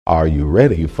Are you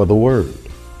ready for the word?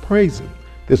 Praise Him.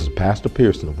 This is Pastor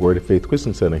Pearson of Word of Faith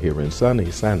Christian Center here in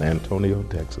sunny San Antonio,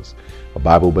 Texas. A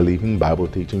Bible-believing,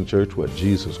 Bible-teaching church where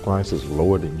Jesus Christ is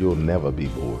Lord and you'll never be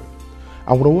bored.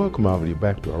 I want to welcome all of you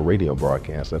back to our radio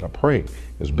broadcast that I pray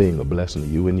is being a blessing to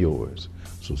you and yours.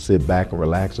 So sit back and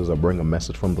relax as I bring a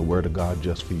message from the Word of God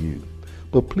just for you.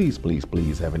 But please, please,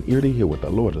 please have an ear to hear what the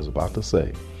Lord is about to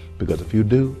say. Because if you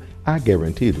do, I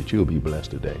guarantee that you'll be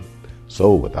blessed today.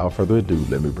 So without further ado,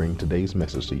 let me bring today's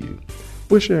message to you.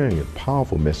 We're sharing a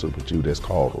powerful message with you that's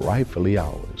called Rightfully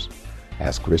Ours.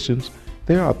 As Christians,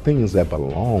 there are things that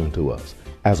belong to us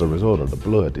as a result of the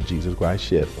blood that Jesus Christ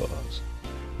shed for us.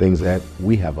 Things that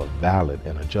we have a valid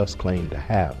and a just claim to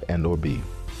have and or be.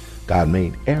 God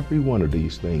made every one of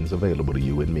these things available to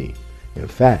you and me. In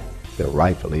fact, they're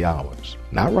rightfully ours.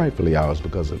 Not rightfully ours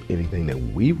because of anything that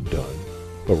we've done,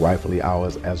 but rightfully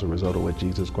ours as a result of what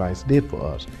Jesus Christ did for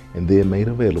us and then made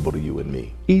available to you and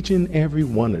me. Each and every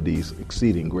one of these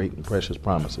exceeding great and precious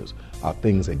promises are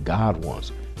things that God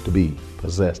wants to be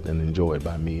possessed and enjoyed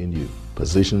by me and you.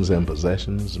 Positions and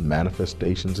possessions,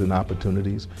 manifestations and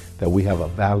opportunities that we have a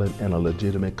valid and a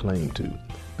legitimate claim to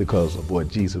because of what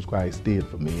Jesus Christ did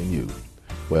for me and you.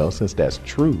 Well, since that's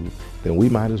true, then we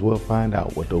might as well find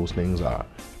out what those things are,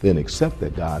 then accept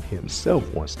that God Himself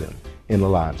wants them in the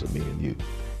lives of me and you,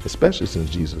 especially since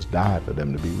Jesus died for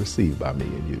them to be received by me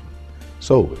and you.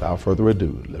 So without further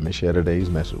ado, let me share today's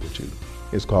message with you.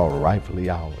 It's called Rightfully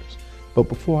Ours. But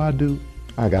before I do,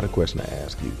 I got a question to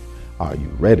ask you. Are you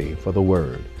ready for the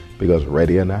word? Because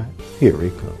ready or not, here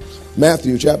it comes.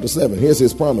 Matthew chapter 7, here's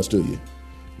His promise to you.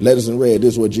 Let us in red,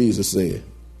 this is what Jesus said.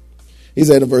 He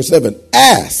said in verse 7,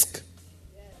 ask.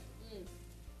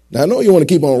 Now, I know you want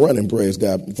to keep on running, praise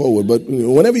God, forward, but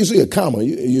whenever you see a comma,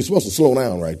 you're supposed to slow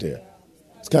down right there.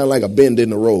 It's kind of like a bend in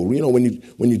the road. You know,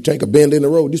 when you take a bend in the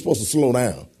road, you're supposed to slow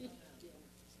down.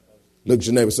 Look at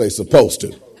your neighbor, say, supposed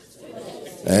to.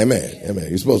 Amen. Amen.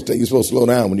 You're supposed to slow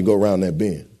down when you go around that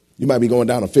bend. You might be going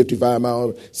down a 65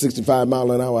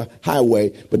 mile an hour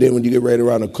highway, but then when you get ready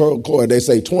around the corner, they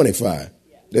say 25.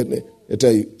 They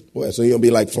tell you, well, so you'll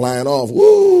be like flying off,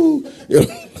 woo,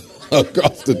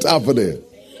 across the top of there.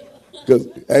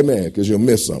 Because you'll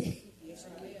miss something.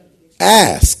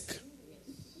 Ask,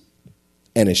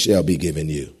 and it shall be given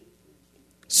you.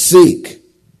 Seek,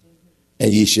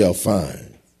 and ye shall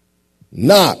find.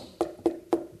 Knock,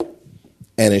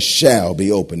 and it shall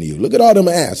be open to you. Look at all them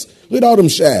asks. Look at all them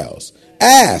shalls.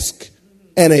 Ask,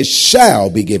 and it shall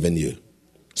be given you.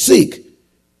 Seek,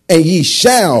 and ye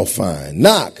shall find.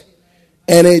 Knock,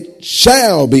 and it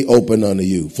shall be opened unto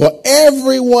you. For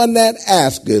everyone that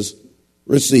asketh,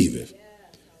 receiveth.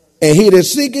 And he that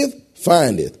seeketh,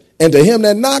 findeth. And to him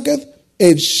that knocketh,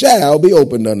 it shall be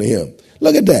opened unto him.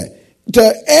 Look at that.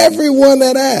 To everyone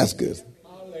that asketh,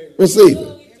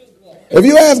 receiveth. If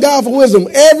you ask God for wisdom,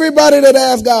 everybody that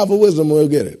asks God for wisdom will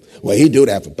get it. Well, he do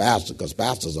that for pastor because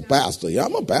pastor's a pastor. Yeah,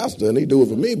 I'm a pastor and he do it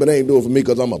for me, but he ain't do it for me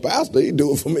because I'm a pastor. He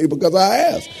do it for me because I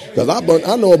ask. Because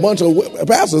I know a bunch of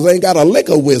pastors ain't got a lick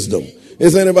of wisdom.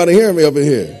 Is anybody hearing me over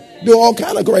here? Do all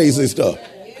kind of crazy stuff.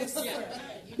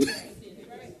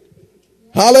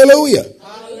 Hallelujah.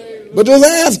 But just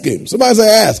ask him. Somebody say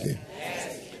ask him.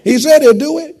 He said he'll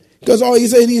do it because all he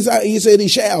said he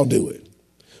shall do it.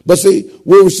 But see,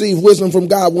 we'll receive wisdom from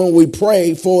God when we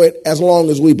pray for it as long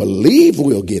as we believe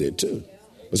we'll get it too.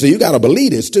 But see, you got to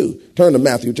believe this too. Turn to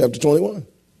Matthew chapter 21.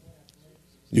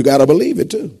 You got to believe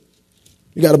it too.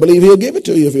 You got to believe he'll give it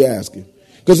to you if you ask him.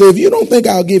 Because if you don't think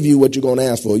I'll give you what you're going to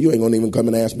ask for, you ain't going to even come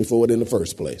and ask me for it in the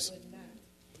first place.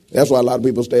 That's why a lot of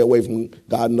people stay away from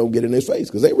God and don't get in his face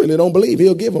because they really don't believe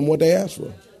he'll give them what they ask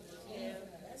for.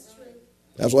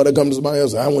 That's why they come to somebody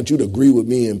else and say, I want you to agree with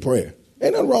me in prayer.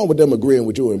 Ain't nothing wrong with them agreeing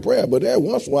with you in prayer, but every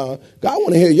once in a while, God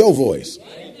want to hear your voice.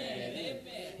 Amen.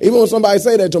 Even when somebody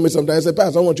say that to me sometimes, they say,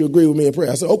 Pastor, I want you to agree with me in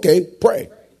prayer. I said, okay, pray.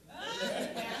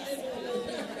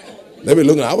 They be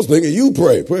looking, I was thinking you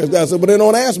pray. Praise God. I said, but they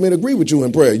don't ask me to agree with you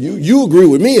in prayer. You agree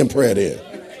with me in prayer then.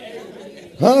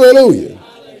 Hallelujah.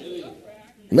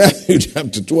 Matthew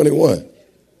chapter 21,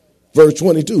 verse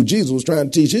 22. Jesus was trying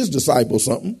to teach his disciples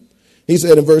something. He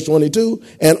said in verse 22,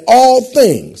 and all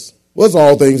things, what's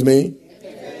all things mean?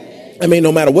 I mean,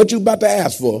 no matter what you're about to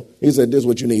ask for, he said, this is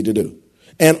what you need to do.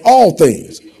 And all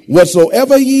things,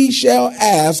 whatsoever ye shall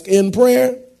ask in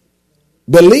prayer,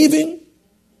 believing,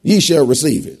 ye shall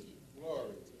receive it.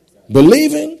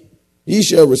 Believing, Ye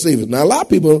shall receive it. Now, a lot of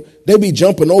people, they be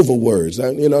jumping over words.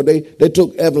 You know, they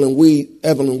took Evelyn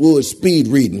Wood's speed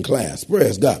reading class.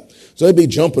 Praise God. So they be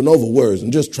jumping over words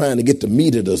and just trying to get the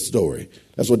meat of the story.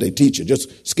 That's what they teach you.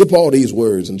 Just skip all these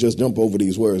words and just jump over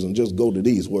these words and just go to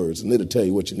these words, and it'll tell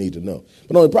you what you need to know.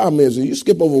 But the only problem is, if you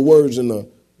skip over words in the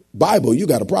Bible, you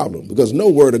got a problem, because no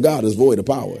word of God is void of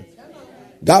power.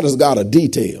 God has got a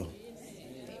detail.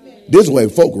 This way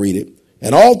folk read it.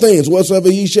 And all things whatsoever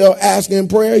ye shall ask in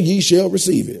prayer, ye shall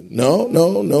receive it.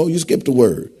 No, you skip the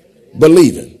word.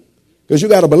 Believing. Because you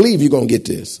got to believe you're going to get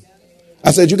this.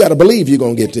 I said you got to believe you're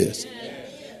going to get this.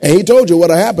 And he told you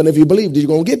what'll happen if you believe that you're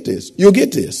going to get this. You'll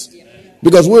get this.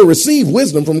 Because we'll receive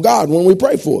wisdom from God when we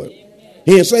pray for it.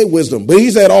 He didn't say wisdom, but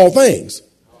he said all things.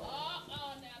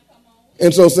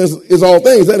 And so since it's all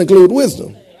things, that includes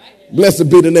wisdom. Blessed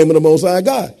be the name of the Most High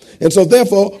God. And so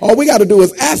therefore, all we got to do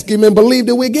is ask him and believe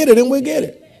that we get it, and we'll get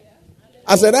it.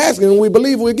 I said ask him and we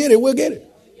believe we'll get it, we'll get it.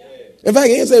 In fact,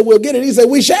 he didn't say we'll get it. He said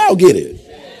we shall get it.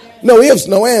 No ifs,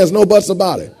 no ands, no buts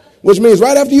about it. Which means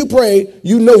right after you pray,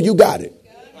 you know you got it.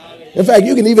 In fact,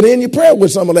 you can even end your prayer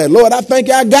with some of that. Lord, I thank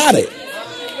you I got it.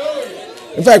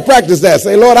 In fact, practice that.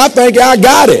 Say, Lord, I thank you I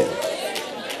got it.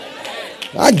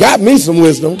 I got me some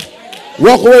wisdom.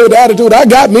 Walk away with the attitude, I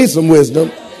got me some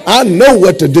wisdom. I know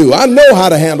what to do. I know how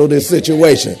to handle this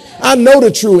situation. I know the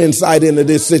true insight into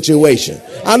this situation.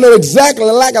 I know exactly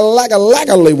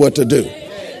likely what to do.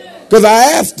 Because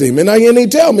I asked him, and he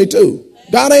tell me too.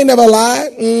 God ain't never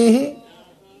lied.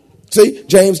 See,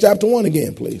 James chapter 1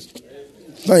 again, please.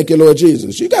 Thank you, Lord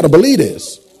Jesus. You got to believe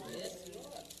this.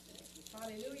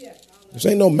 This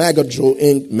ain't no magical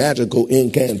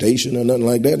incantation or nothing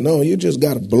like that. No, you just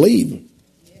got to believe.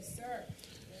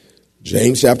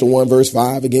 James chapter 1 verse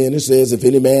 5 again, it says, if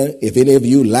any of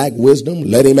you lack wisdom,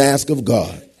 let him ask of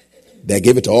God, that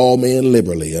giveth to all men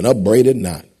liberally and upbraideth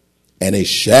not, and it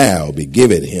shall be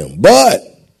given him. But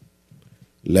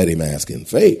let him ask in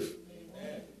faith,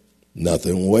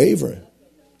 nothing wavering.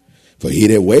 For he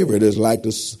that wavereth is like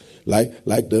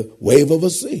the wave of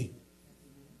a sea,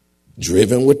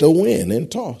 driven with the wind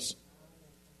and tossed.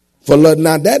 For let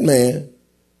not that man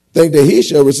think that he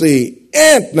shall receive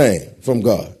anything from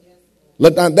God.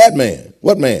 Let not that man.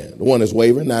 What man? The one that's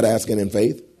wavering, not asking in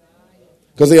faith.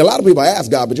 Because see, a lot of people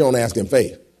ask God, but you don't ask in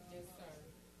faith.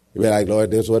 You be like, Lord,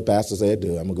 this is what Pastor said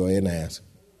do. I'm going to go ahead and ask.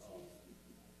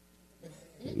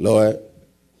 Lord,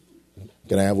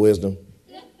 can I have wisdom?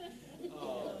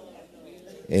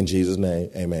 In Jesus' name,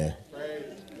 amen.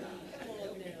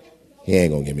 He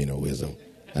ain't going to give me no wisdom.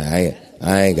 I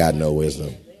ain't got no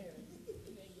wisdom.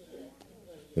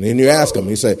 And then you ask him,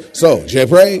 he say, so, did you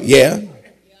pray? Yeah.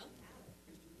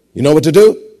 You know what to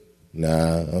do?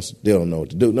 Nah, I still don't know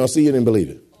what to do. No, see, you didn't believe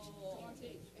it.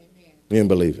 You didn't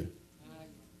believe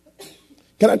it.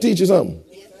 Can I teach you something?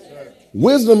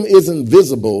 Wisdom isn't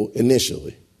visible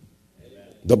initially,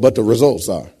 but the results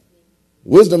are.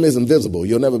 Wisdom isn't visible.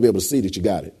 You'll never be able to see that you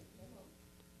got it.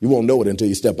 You won't know it until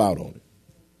you step out on it.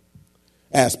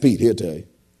 Ask Pete, he'll tell you.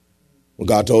 When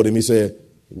God told him, he said,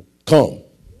 come.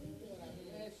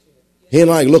 He didn't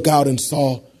like look out and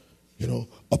saw,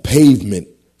 a pavement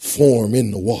form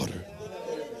in the water.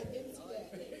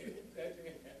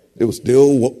 It was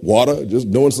still water,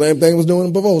 just doing the same thing it was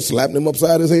doing before, slapping him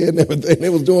upside his head and everything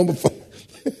it was doing before.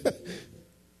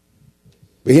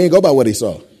 But he didn't go by what he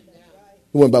saw.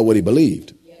 He went by what he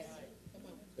believed.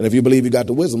 And if you believe you got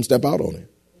the wisdom, step out on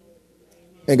it.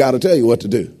 And God will tell you what to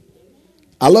do.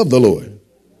 I love the Lord.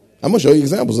 I'm going to show you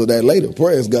examples of that later.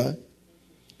 Praise God.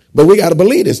 But we got to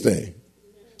believe this thing.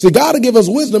 See, God will give us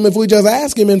wisdom if we just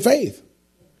ask him in faith.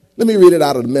 Let me read it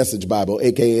out of the Message Bible,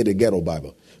 a.k.a. the Ghetto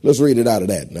Bible. Let's read it out of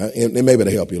that. Now, and maybe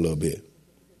it'll help you a little bit.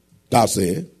 God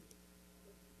said,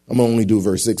 I'm going to only do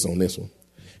verse 6 on this one.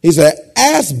 He said,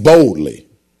 ask boldly,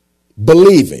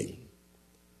 believing,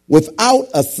 without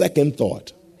a second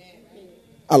thought.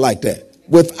 I like that.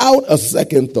 Without a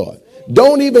second thought.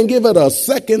 Don't even give it a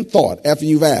second thought after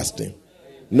you've asked him.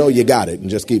 Know you got it and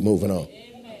just keep moving on.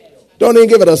 Don't even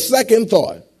give it a second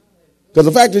thought. Because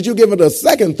the fact that you give it a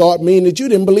second thought means that you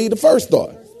didn't believe the first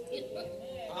thought.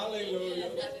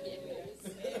 Hallelujah.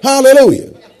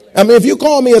 Hallelujah. I mean, if you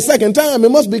call me a second time,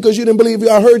 it must be because you didn't believe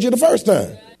I heard you the first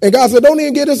time. And God said, don't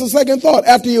even give this a second thought.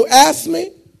 After you ask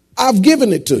me, I've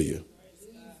given it to you.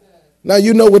 Now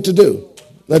you know what to do.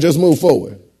 Now just move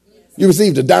forward. You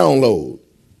received a download.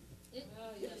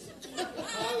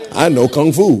 I know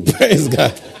Kung Fu. Praise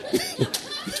God.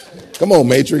 Come on,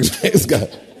 Matrix. Praise God.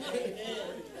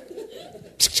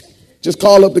 Just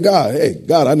call up to God. Hey,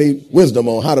 God, I need wisdom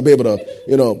on how to be able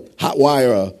to, hot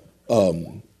wire a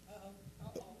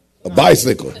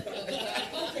bicycle.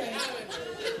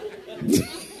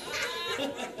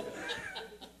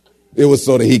 It was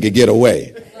so that he could get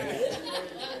away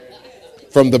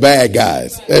from the bad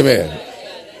guys. Amen.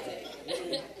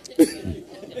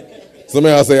 Some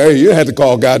of y'all say, hey, you didn't have to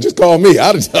call God. Just call me.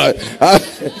 Some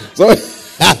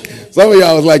of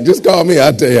y'all was like, just call me.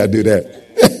 I'll tell you how to do that.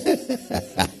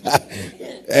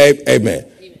 Amen.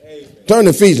 Turn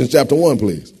to Ephesians chapter 1,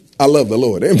 please. I love the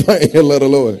Lord. Anybody here love the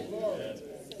Lord?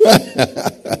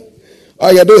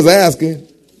 All you got to do is ask him.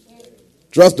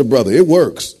 Trust the brother. It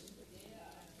works.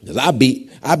 Because I be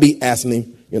asking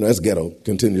him, that's ghetto,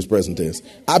 continuous present tense.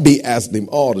 I be asking him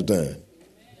all the time.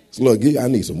 So look, I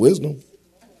need some wisdom.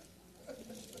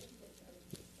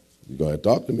 You're going to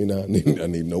talk to me now. I need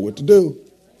to know what to do.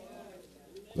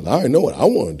 Because I already know what I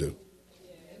want to do.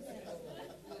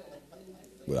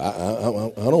 But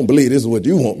I don't believe this is what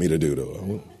you want me to do,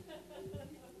 though.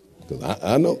 Because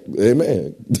I know,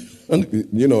 amen.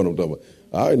 You know what I'm talking about.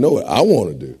 I already know what I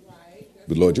want to do.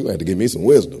 But Lord, you're going to have to give me some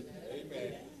wisdom.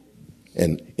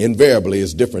 And invariably,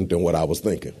 it's different than what I was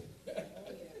thinking.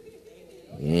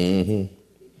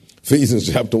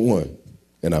 Ephesians chapter 1.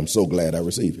 And I'm so glad I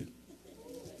received it.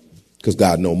 Because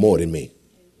God knows more than me.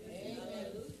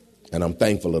 And I'm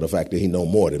thankful of the fact that he knows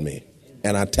more than me.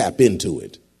 And I tap into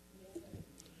it.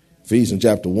 Ephesians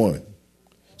chapter 1.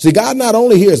 See, God not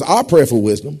only hears our prayer for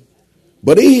wisdom,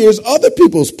 but he hears other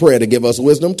people's prayer to give us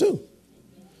wisdom too.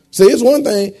 See, it's one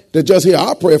thing to just hear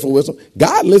our prayer for wisdom.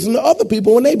 God listens to other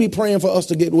people when they be praying for us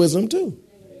to get wisdom too.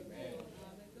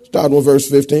 Starting with verse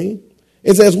 15.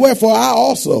 It says, wherefore I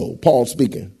also, Paul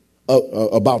speaking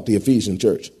about the Ephesian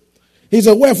church. He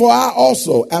said, wherefore I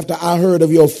also, after I heard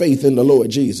of your faith in the Lord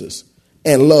Jesus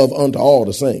and love unto all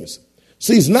the saints,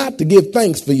 cease not to give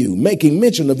thanks for you, making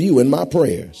mention of you in my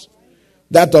prayers,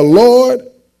 that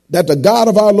the God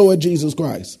of our Lord Jesus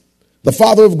Christ, the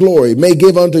Father of glory, may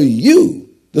give unto you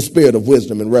the spirit of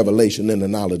wisdom and revelation in the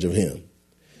knowledge of him,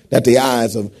 that the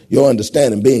eyes of your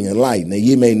understanding being enlightened, and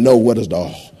ye may know what is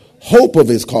the hope of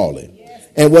his calling,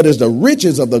 and what is the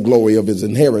riches of the glory of his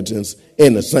inheritance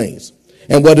in the saints,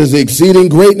 and what is the exceeding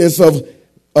greatness of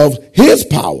his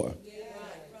power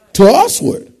to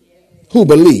usward who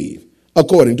believe,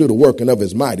 according to the working of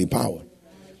his mighty power.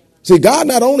 See, God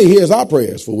not only hears our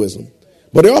prayers for wisdom,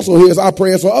 but he also hears our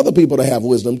prayers for other people to have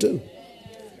wisdom too.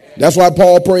 That's why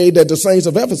Paul prayed that the saints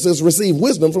of Ephesus receive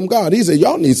wisdom from God. He said,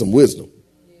 y'all need some wisdom.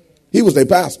 He was their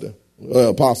pastor,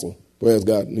 apostle, praise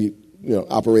God. He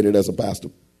operated as a pastor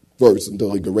first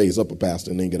until he could raise up a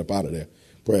pastor and then get up out of there.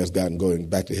 Praise God, and going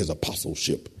back to his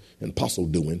apostleship and apostle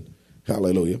doing.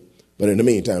 Hallelujah. But in the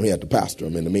meantime, he had to pastor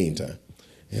him in the meantime.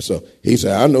 And so he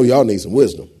said, I know y'all need some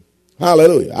wisdom.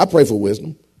 Hallelujah. I pray for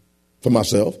wisdom for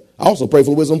myself. I also pray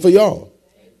for wisdom for y'all.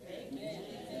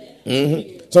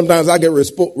 Sometimes I get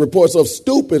reports of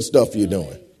stupid stuff you're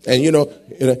doing. And,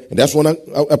 and that's when I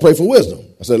pray for wisdom.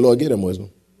 I said, Lord, give them wisdom.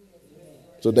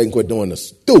 So they can quit doing the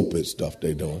stupid stuff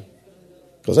they're doing.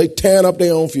 Because they tearing up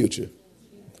their own future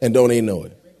and don't even know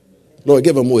it. Lord,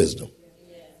 give them wisdom.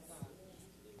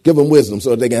 Give them wisdom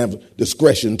so that they can have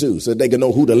discretion too, so that they can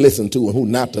know who to listen to and who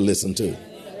not to listen to.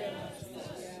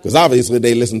 Because obviously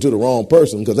they listen to the wrong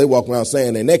person because they walk around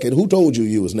saying they're naked. Who told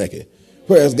you was naked?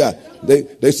 Praise God.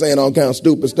 They saying all kinds of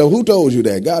stupid stuff. Who told you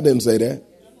that? God didn't say that.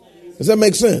 Does that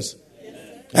make sense?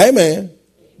 Amen.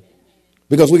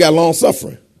 Because we got long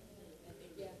suffering.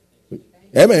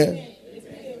 Amen.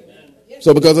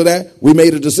 So because of that, we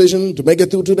made a decision to make it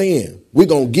through to the end. We're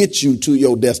going to get you to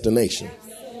your destination.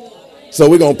 So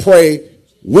we're going to pray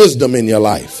wisdom in your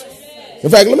life. In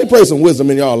fact, let me pray some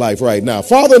wisdom in your life right now.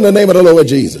 Father, in the name of the Lord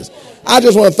Jesus, I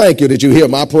just want to thank you that you hear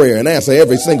my prayer and answer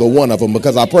every single one of them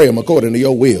because I pray them according to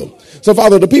your will. So,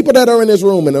 Father, the people that are in this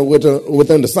room and are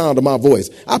within the sound of my voice,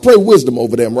 I pray wisdom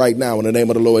over them right now in the name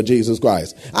of the Lord Jesus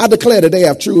Christ. I declare that they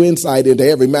have true insight into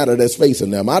every matter that's facing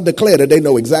them. I declare that they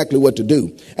know exactly what to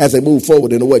do as they move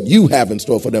forward into what you have in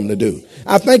store for them to do.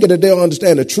 I thank you that they'll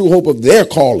understand the true hope of their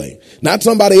calling, not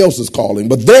somebody else's calling,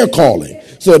 but their calling,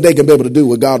 so that they can be able to do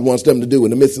what God wants them to do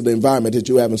in the midst of the environment that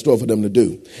you have in store for them to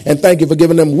do. And thank you for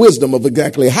giving them wisdom of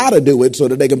exactly how to do it so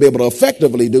that they can be able to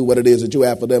effectively do what it is that you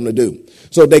have for them to do,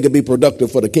 so they can be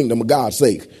productive for the kingdom of God's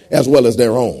sake as well as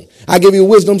their own. I give you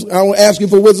wisdom. I will ask you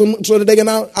for wisdom so that they can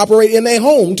now operate in their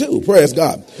home too. Praise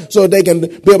God. So they can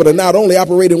be able to not only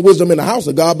operate in wisdom in the house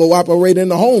of God, but operate in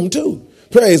the home too.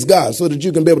 Praise God. So that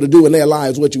you can be able to do in their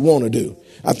lives what you want to do.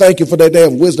 I thank you for that they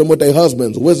have wisdom with their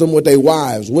husbands, wisdom with their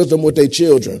wives, wisdom with their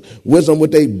children, wisdom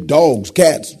with their dogs,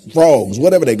 cats, frogs,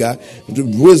 whatever they got,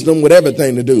 wisdom with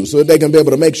everything to do so that they can be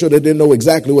able to make sure that they know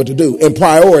exactly what to do and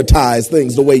prioritize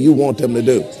things the way you want them to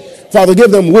do. Father, give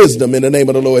them wisdom in the name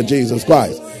of the Lord Jesus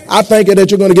Christ. I thank you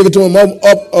that you're going to give it to them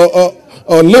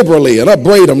liberally and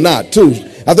upbraid them not too.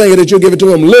 I thank you that you'll give it to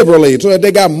them liberally so that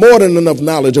they got more than enough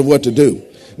knowledge of what to do.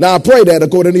 Now I pray that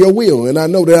according to your will, and I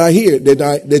know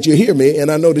that that you hear me, and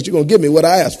I know that you're going to give me what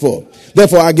I ask for.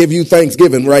 Therefore, I give you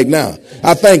thanksgiving right now.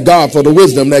 I thank God for the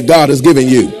wisdom that God has given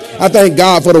you. I thank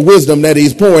God for the wisdom that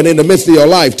he's pouring in the midst of your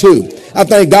life too. I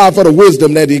thank God for the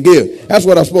wisdom that he gives. That's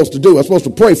what I'm supposed to do. I'm supposed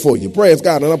to pray for you. Praise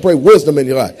God, and I pray wisdom in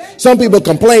your life. Some people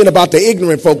complain about the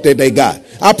ignorant folk that they got.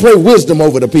 I pray wisdom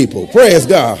over the people. Praise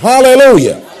God.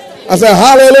 Hallelujah. I said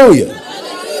hallelujah.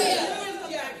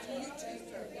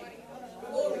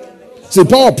 See,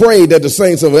 Paul prayed that the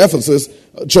saints of Ephesus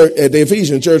church, at the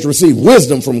Ephesian church, receive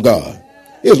wisdom from God.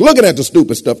 He was looking at the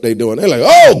stupid stuff they're doing. They're like,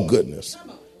 oh, goodness.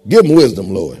 Give them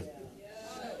wisdom, Lord.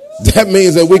 That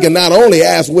means that we can not only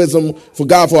ask wisdom for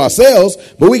God for ourselves,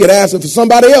 but we can ask it for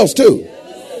somebody else too.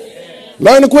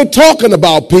 Learn to quit talking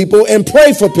about people and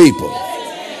pray for people.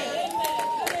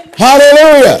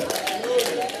 Hallelujah.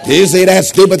 Did you see that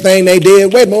stupid thing they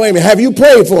did? Wait a minute. Have you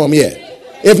prayed for them yet?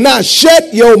 If not,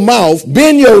 shut your mouth,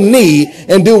 bend your knee,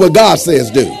 and do what God says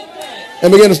do.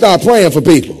 And begin to start praying for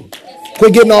people.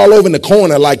 Quit getting all over in the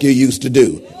corner like you used to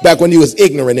do back when you was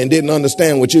ignorant and didn't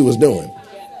understand what you was doing.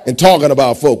 And talking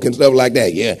about folk and stuff like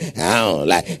that. Yeah, I don't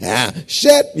like.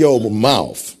 Shut your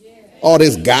mouth. All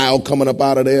this guile coming up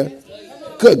out of there.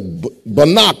 Good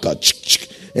banaka.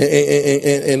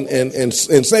 And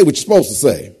say what you're supposed to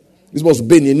say. You're supposed to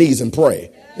bend your knees and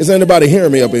pray. Is anybody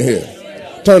hearing me up in here?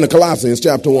 Turn to Colossians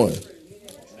chapter 1.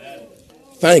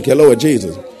 Thank you, Lord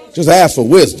Jesus. Just ask for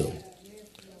wisdom.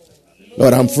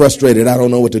 Lord, I'm frustrated. I don't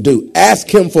know what to do. Ask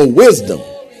him for wisdom.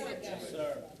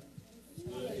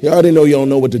 You already know you don't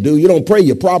know what to do. You don't pray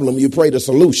your problem. You pray the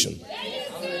solution.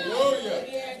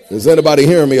 Is anybody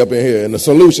hearing me up in here? And the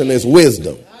solution is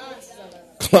wisdom.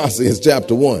 Colossians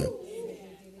chapter 1.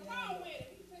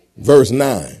 Verse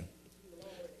 9.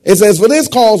 It says, for this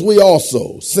cause we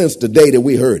also, since the day that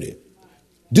we heard it,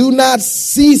 do not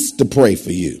cease to pray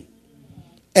for you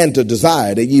and to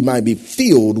desire that ye might be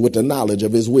filled with the knowledge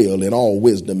of his will in all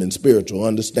wisdom and spiritual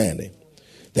understanding,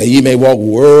 that ye may walk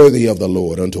worthy of the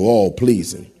Lord unto all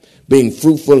pleasing, being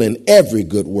fruitful in every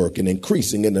good work and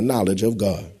increasing in the knowledge of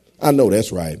God. I know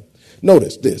that's right.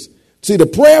 Notice this. See, the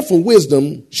prayer for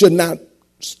wisdom should not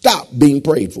stop being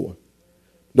prayed for.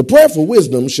 The prayer for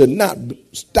wisdom should not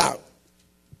stop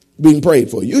being prayed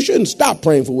for. You shouldn't stop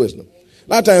praying for wisdom. A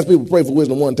lot of times people pray for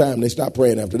wisdom one time and they stop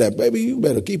praying after that. Baby, you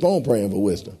better keep on praying for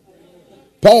wisdom.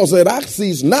 Paul said, I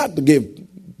cease not to give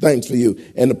thanks for you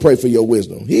and to pray for your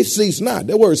wisdom. He ceased not.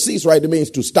 That word cease right there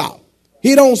means to stop.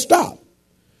 He don't stop.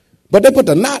 But they put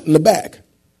the not in the back.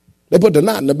 They put the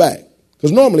not in the back.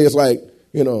 Because normally it's like,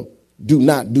 do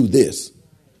not do this.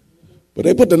 But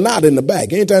they put the not in the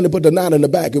back. Anytime they put the not in the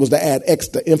back, it was to add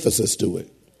extra emphasis to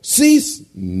it. Cease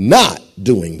not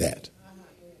doing that.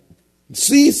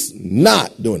 Cease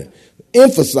not doing it.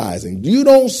 Emphasizing. You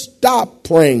don't stop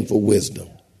praying for wisdom.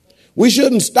 We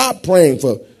shouldn't stop praying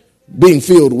for being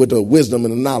filled with the wisdom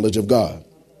and the knowledge of God.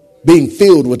 Being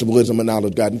filled with the wisdom and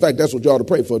knowledge of God. In fact, that's what you ought to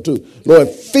pray for too. Lord,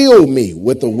 fill me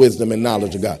with the wisdom and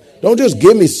knowledge of God. Don't just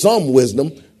give me some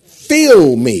wisdom.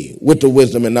 Fill me with the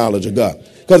wisdom and knowledge of God.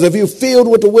 Because if you're filled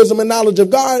with the wisdom and knowledge of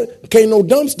God, can't no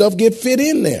dumb stuff get fit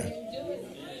in there.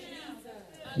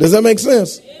 Does that make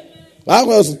sense? I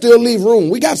will still leave room.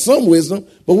 We got some wisdom,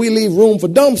 but we leave room for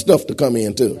dumb stuff to come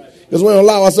in too. Because we don't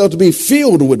allow ourselves to be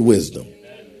filled with wisdom.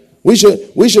 We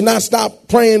should not stop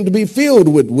praying to be filled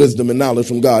with wisdom and knowledge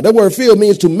from God. That word filled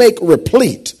means to make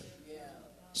replete.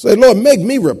 Say, Lord, make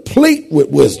me replete with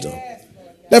wisdom.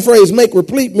 That phrase make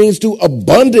replete means to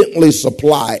abundantly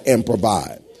supply and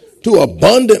provide. To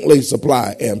abundantly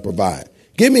supply and provide.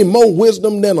 Give me more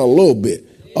wisdom than a little bit.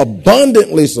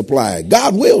 Abundantly supply.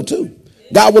 God will too.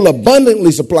 God will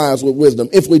abundantly supply us with wisdom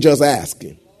if we just ask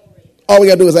him. All we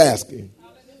got to do is ask him.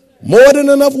 More than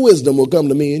enough wisdom will come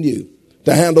to me and you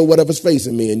to handle whatever's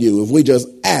facing me and you if we just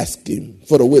ask him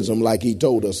for the wisdom like he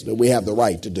told us that we have the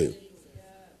right to do.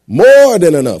 More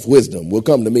than enough wisdom will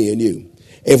come to me and you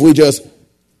if we just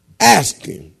ask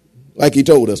him like he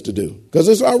told us to do. Because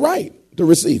it's our right to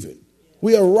receive it.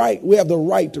 We are right. We have the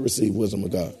right to receive wisdom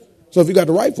of God. So if you got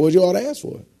the right for it, you ought to ask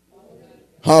for it.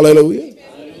 Hallelujah.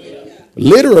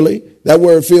 Literally, that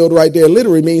word filled right there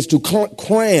literally means to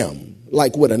cram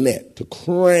like with a net. To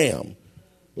cram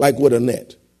like with a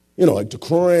net. Like to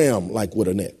cram like with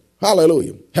a net.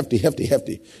 Hallelujah. Hefty, hefty,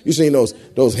 hefty. You seen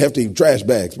those hefty trash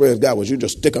bags. Praise God, was you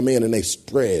just stick them in and they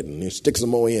spread. And you stick some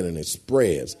more in and it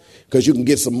spreads. Because you can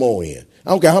get some more in.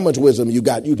 I don't care how much wisdom you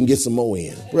got, you can get some more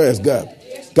in. Praise God.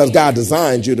 Because God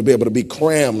designed you to be able to be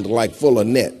crammed like full of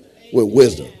net with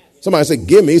wisdom. Somebody say,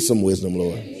 give me some wisdom,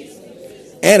 Lord.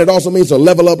 And it also means to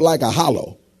level up like a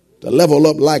hollow. To level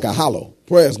up like a hollow.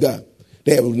 Praise God.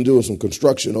 They been doing some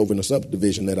construction over in the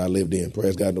subdivision that I lived in.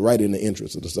 Praise God. Right in the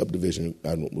entrance of the subdivision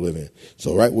I live in.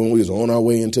 So right when we was on our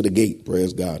way into the gate,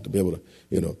 praise God, to be able to,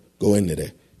 go into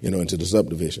there, into the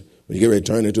subdivision. When you get ready to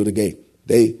turn into the gate,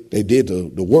 they did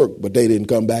the work, but they didn't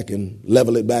come back and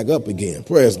level it back up again.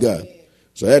 Praise God.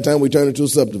 So every time we turn into a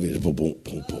subdivision, boom, boom,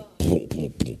 boom, boom, boom,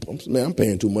 boom, boom, boom. Man, I'm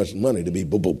paying too much money to be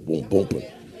boom, boom, boom, boom, boom.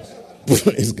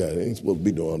 Praise God. It ain't supposed to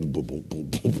be doing boom, boom, boom,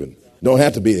 boom. Don't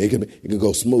have to be. It can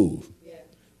go smooth.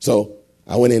 So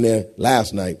I went in there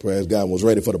last night, praise God, and was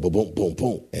ready for the boom, boom, boom,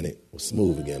 boom, and it was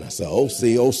smooth again. I said,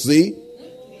 OC.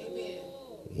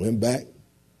 Went back.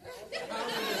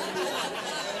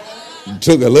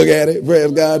 Took a look at it,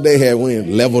 praise God. They had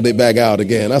leveled it back out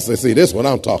again. I said, see, this is what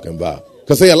I'm talking about.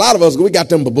 Because, see, a lot of us, we got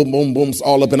them boom, boom, booms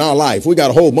all up in our life. We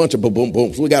got a whole bunch of boom, boom,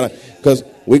 booms. We got to, because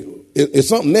it's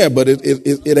something there, but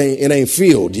it ain't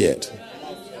filled yet.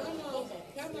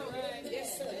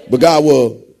 But God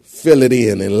will fill it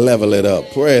in and level it up.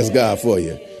 Praise God for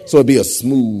you. So it'll be a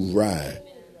smooth ride.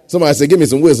 Somebody say, give me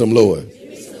some wisdom, Lord.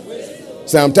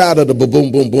 Say, I'm tired of the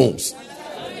boom, boom, booms.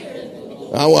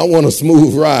 I want a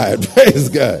smooth ride. Praise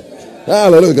God.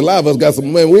 Hallelujah. A lot of us got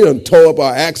some, man, we done tore up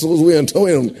our axles. We done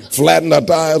flattened our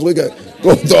tires. We got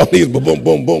going through all these boom,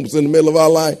 boom, booms in the middle of our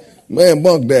life. Man,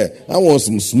 bunk that. I want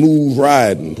some smooth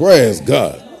riding. Praise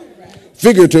God.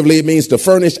 Figuratively, it means to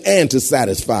furnish and to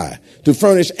satisfy. To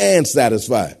furnish and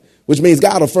satisfy. Which means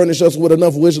God will furnish us with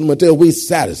enough wisdom until we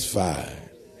satisfy.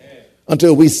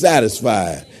 Until we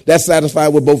satisfy. That's satisfied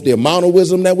with both the amount of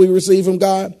wisdom that we receive from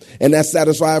God, and that's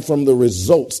satisfied from the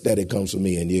results that it comes from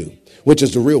me and you, which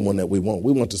is the real one that we want.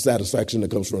 We want the satisfaction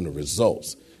that comes from the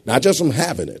results, not just from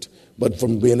having it, but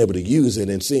from being able to use it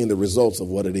and seeing the results of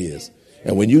what it is.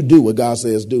 And when you do what God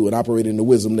says do and operate in the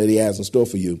wisdom that he has in store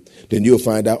for you, then you'll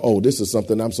find out, oh, this is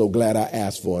something I'm so glad I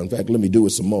asked for. In fact, let me do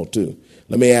it some more too.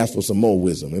 Let me ask for some more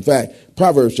wisdom. In fact,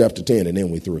 Proverbs chapter 10, and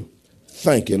then we through.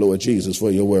 Thank you, Lord Jesus,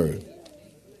 for your word.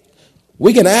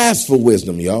 We can ask for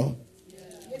wisdom, y'all.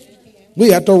 We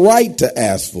have the right to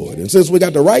ask for it. And since we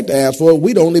got the right to ask for it,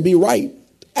 we'd only be right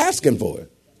asking for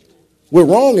it. We're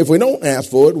wrong if we don't ask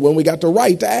for it when we got the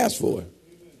right to ask for it.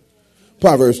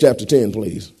 Proverbs chapter 10,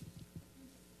 please.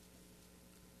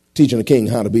 Teaching a king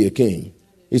how to be a king.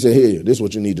 He said, here, this is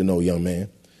what you need to know, young man.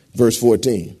 Verse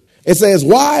 14. It says,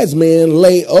 wise men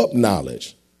lay up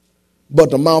knowledge,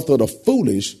 but the mouth of the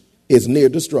foolish is near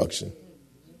destruction.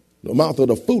 The mouth of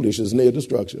the foolish is near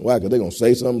destruction. Why? Because they're going to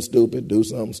say something stupid, do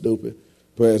something stupid.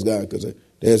 Praise God, because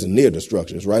there's a near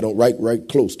destruction. It's right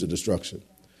close to destruction.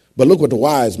 But look what the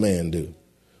wise man do.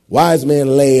 Wise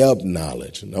men lay up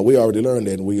knowledge. Now, we already learned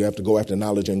that we have to go after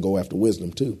knowledge and go after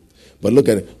wisdom too. But look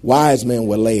at it. Wise men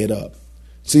will lay it up.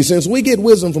 See, since we get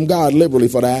wisdom from God liberally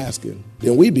for the asking,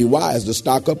 then we'd be wise to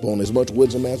stock up on as much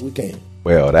wisdom as we can.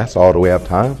 Well, that's all that we have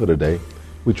time for today.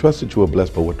 We trust that you are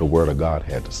blessed by what the Word of God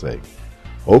had to say.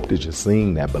 Hope that you're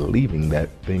seeing that believing that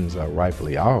things are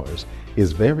rightfully ours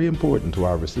is very important to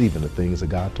our receiving the things that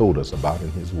God told us about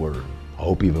in His Word. I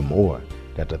hope even more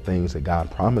that the things that God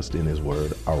promised in His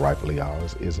Word are rightfully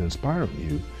ours is inspiring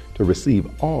you to receive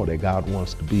all that God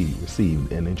wants to be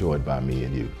received and enjoyed by me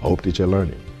and you. I hope that you're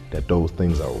learning that those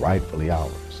things are rightfully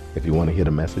ours. If you want to hear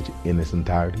the message in its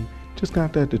entirety, just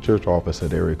contact the church office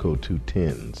at area code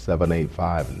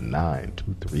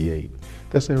 210-785-9238.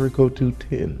 That's area code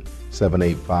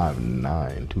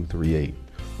 210-785-9238.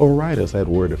 Or write us at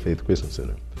Word of Faith Christian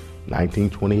Center,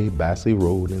 1928 Bassey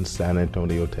Road in San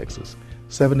Antonio, Texas,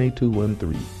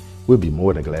 78213. We'll be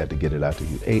more than glad to get it out to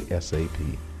you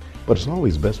ASAP. But it's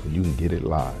always best when you can get it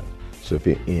live. So if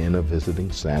you're in or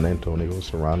visiting San Antonio or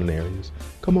surrounding areas,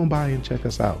 come on by and check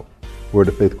us out. Word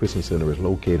of Faith Christian Center is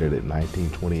located at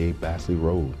 1928 Bassey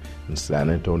Road in San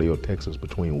Antonio, Texas,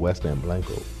 between West and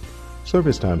Blanco.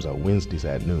 Service times are Wednesdays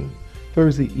at noon,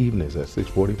 Thursday evenings at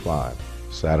 6:45,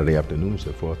 Saturday afternoons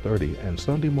at 4:30, and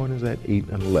Sunday mornings at 8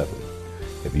 and 11.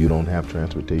 If you don't have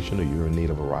transportation or you're in need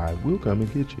of a ride, we'll come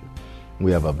and get you.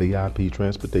 We have a VIP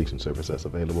transportation service that's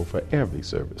available for every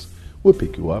service. We'll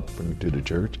pick you up, bring you to the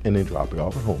church, and then drop you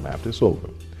off at home after it's over.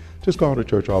 Just call the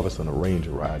church office and arrange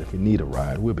a ride. If you need a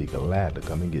ride, we'll be glad to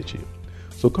come and get you.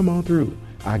 So come on through.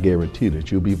 I guarantee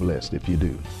that you'll be blessed if you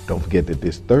do. Don't forget that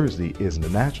this Thursday is the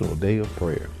National Day of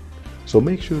Prayer. So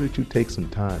make sure that you take some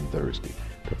time Thursday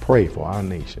to pray for our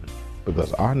nation,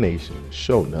 because our nation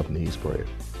sure enough needs prayer.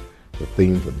 The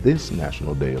theme for this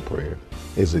National Day of Prayer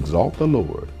is Exalt the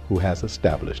Lord who has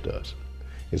established us.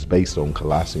 It's based on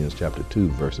Colossians chapter 2,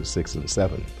 verses 6 and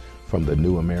 7 from the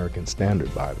New American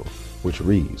Standard Bible, which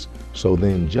reads, So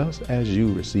then, just as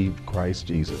you received Christ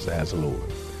Jesus as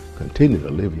Lord, continue to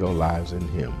live your lives in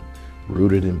Him,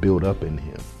 rooted and built up in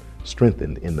Him,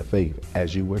 strengthened in the faith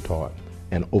as you were taught,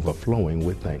 and overflowing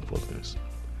with thankfulness.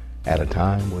 At a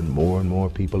time when more and more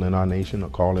people in our nation are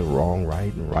calling wrong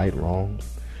right and right wrong,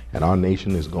 and our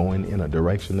nation is going in a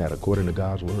direction that, according to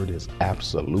God's word, is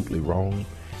absolutely wrong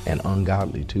and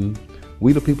ungodly too,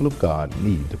 we the people of God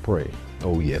need to pray.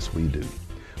 Oh yes, we do.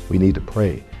 We need to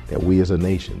pray that we as a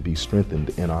nation be strengthened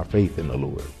in our faith in the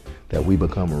Lord, that we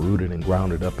become rooted and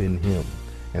grounded up in Him,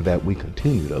 and that we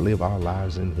continue to live our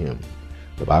lives in Him.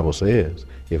 The Bible says,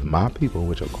 if my people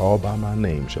which are called by my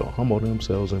name shall humble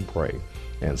themselves and pray,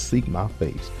 and seek my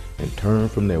face, and turn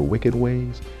from their wicked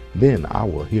ways, then I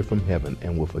will hear from heaven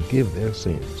and will forgive their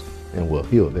sins and will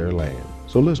heal their land.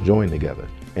 So let's join together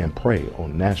and pray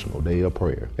on National Day of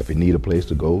Prayer. If you need a place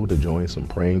to go to join some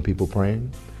praying people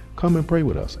praying, come and pray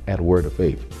with us at Word of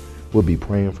Faith. We'll be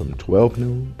praying from 12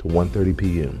 noon to 1:30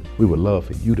 p.m. We would love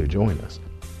for you to join us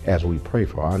as we pray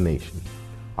for our nation.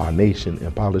 Our nation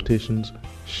and politicians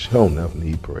sure enough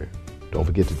need prayer. Don't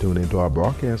forget to tune into our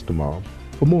broadcast tomorrow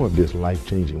for more of this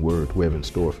life-changing word we have in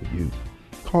store for you.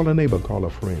 Call a neighbor, call a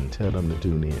friend, tell them to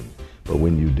tune in. But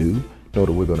when you do, know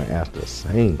that we're going to ask the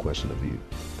same question of you.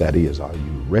 That is, are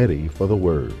you ready for the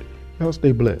word? Y'all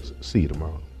stay blessed. See you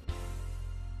tomorrow.